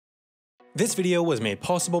This video was made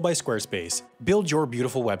possible by Squarespace. Build your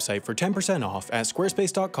beautiful website for 10% off at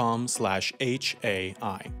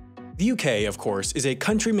squarespace.com/HAI. The UK, of course, is a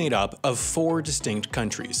country made up of 4 distinct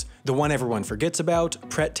countries. The one everyone forgets about,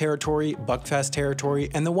 Pret territory, Buckfast territory,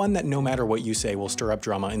 and the one that no matter what you say will stir up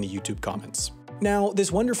drama in the YouTube comments. Now,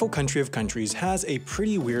 this wonderful country of countries has a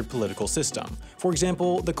pretty weird political system. For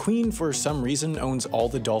example, the Queen for some reason owns all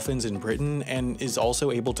the dolphins in Britain and is also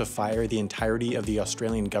able to fire the entirety of the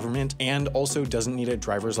Australian government, and also doesn't need a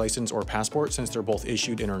driver's license or passport since they're both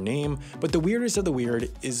issued in her name. But the weirdest of the weird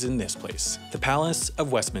is in this place, the Palace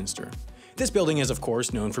of Westminster. This building is of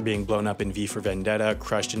course known for being blown up in V for Vendetta,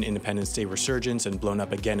 crushed in Independence Day Resurgence, and blown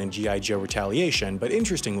up again in G.I. Joe Retaliation, but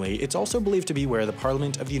interestingly, it's also believed to be where the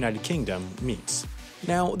Parliament of the United Kingdom meets.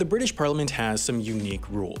 Now, the British Parliament has some unique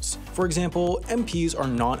rules. For example, MPs are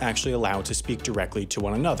not actually allowed to speak directly to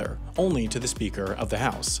one another, only to the Speaker of the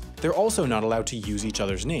House. They're also not allowed to use each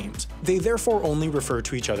other's names. They therefore only refer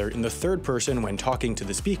to each other in the third person when talking to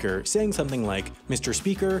the Speaker, saying something like, "Mr.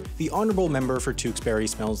 Speaker, the honourable member for Tewkesbury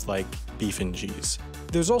smells like beef and cheese."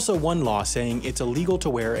 There's also one law saying it's illegal to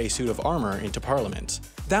wear a suit of armour into Parliament.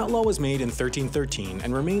 That law was made in 1313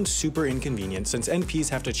 and remains super inconvenient since MPs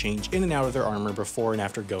have to change in and out of their armour before and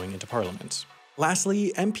after going into Parliament.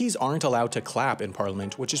 Lastly, MPs aren't allowed to clap in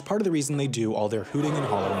Parliament, which is part of the reason they do all their hooting and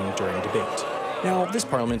hollering during debate. Now, this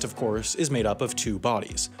Parliament, of course, is made up of 2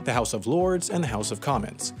 bodies, the House of Lords and the House of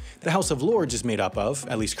Commons. The House of Lords is made up of,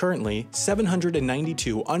 at least currently,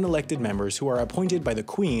 792 unelected members who are appointed by the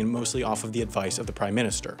Queen mostly off of the advice of the Prime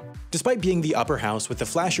Minister. Despite being the upper house with the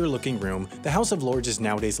flashier-looking room, the House of Lords is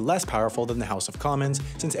nowadays less powerful than the House of Commons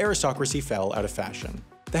since aristocracy fell out of fashion.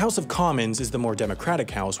 The House of Commons is the more democratic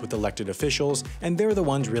house with elected officials, and they're the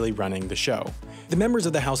ones really running the show. The members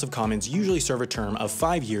of the House of Commons usually serve a term of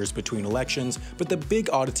 5 years between elections, but the big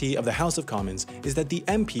oddity of the House of Commons is that the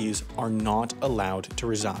MPs are not allowed to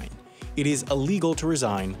resign. It is illegal to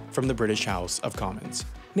resign from the British House of Commons.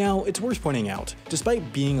 Now, it's worth pointing out,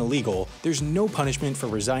 despite being illegal, there's no punishment for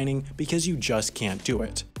resigning because you just can't do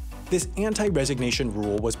it. This anti-resignation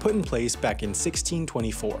rule was put in place back in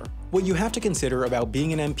 1624. What you have to consider about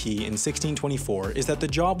being an MP in 1624 is that the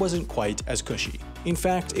job wasn't quite as cushy. In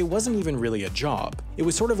fact, it wasn't even really a job. It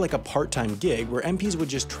was sort of like a part-time gig where MPs would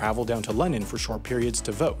just travel down to London for short periods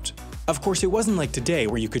to vote. Of course, it wasn't like today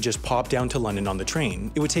where you could just pop down to London on the train.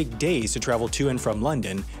 It would take days to travel to and from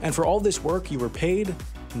London, and for all this work you were paid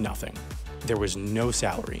nothing. There was no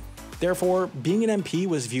salary. Therefore, being an MP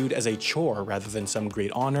was viewed as a chore rather than some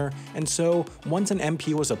great honor, and so, once an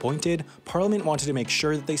MP was appointed, Parliament wanted to make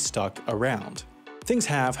sure that they stuck around. Things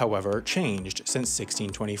have, however, changed since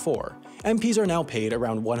 1624. MPs are now paid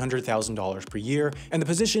around $100,000 per year, and the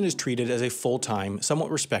position is treated as a full-time, somewhat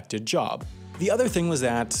respected job. The other thing was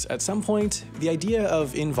that, at some point, the idea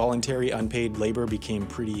of involuntary unpaid labor became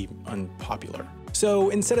pretty unpopular. So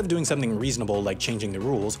instead of doing something reasonable like changing the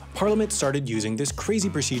rules, Parliament started using this crazy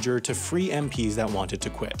procedure to free MPs that wanted to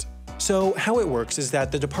quit. So how it works is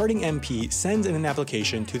that the departing MP sends in an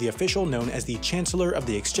application to the official known as the Chancellor of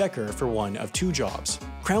the Exchequer for one of 2 jobs: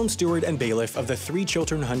 Crown Steward and Bailiff of the 3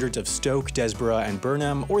 Chiltern Hundreds of Stoke, Desborough, and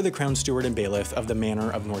Burnham, or the Crown Steward and Bailiff of the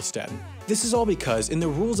Manor of Northstead. This is all because in the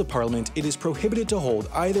rules of Parliament it is prohibited to hold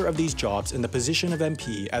either of these jobs in the position of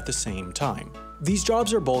MP at the same time. These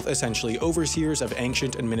jobs are both essentially overseers of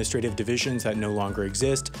ancient administrative divisions that no longer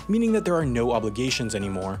exist, meaning that there are no obligations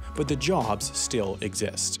anymore, but the jobs still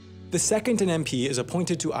exist. The second an MP is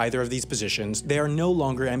appointed to either of these positions, they are no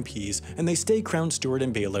longer MPs, and they stay Crown Steward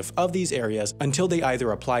and Bailiff of these areas until they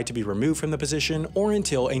either apply to be removed from the position or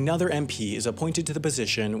until another MP is appointed to the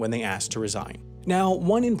position when they ask to resign. Now,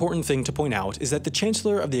 one important thing to point out is that the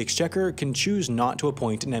Chancellor of the Exchequer can choose not to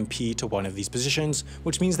appoint an MP to one of these positions,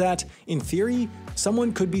 which means that, in theory,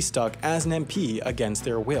 someone could be stuck as an MP against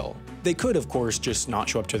their will. They could, of course, just not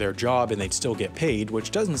show up to their job and they'd still get paid, which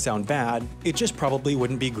doesn't sound bad, it just probably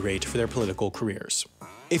wouldn't be great for their political careers.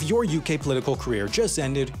 If your UK political career just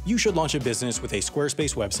ended, you should launch a business with a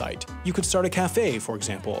Squarespace website. You could start a cafe, for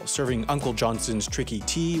example, serving Uncle Johnson's tricky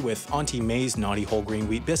tea with Auntie May's naughty whole grain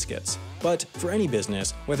wheat biscuits. But for any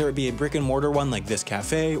business, whether it be a brick and mortar one like this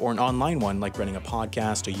cafe or an online one like running a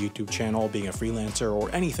podcast, a YouTube channel, being a freelancer, or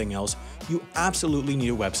anything else, you absolutely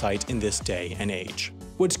need a website in this day and age.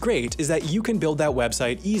 What's great is that you can build that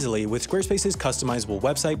website easily with Squarespace's customizable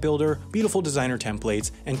website builder, beautiful designer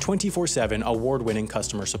templates, and 24/7 award-winning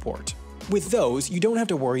customer support. With those, you don't have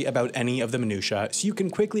to worry about any of the minutiae, so you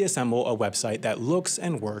can quickly assemble a website that looks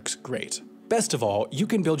and works great. Best of all, you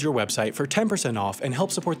can build your website for 10% off and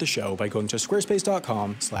help support the show by going to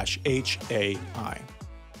squarespace.com/HAI.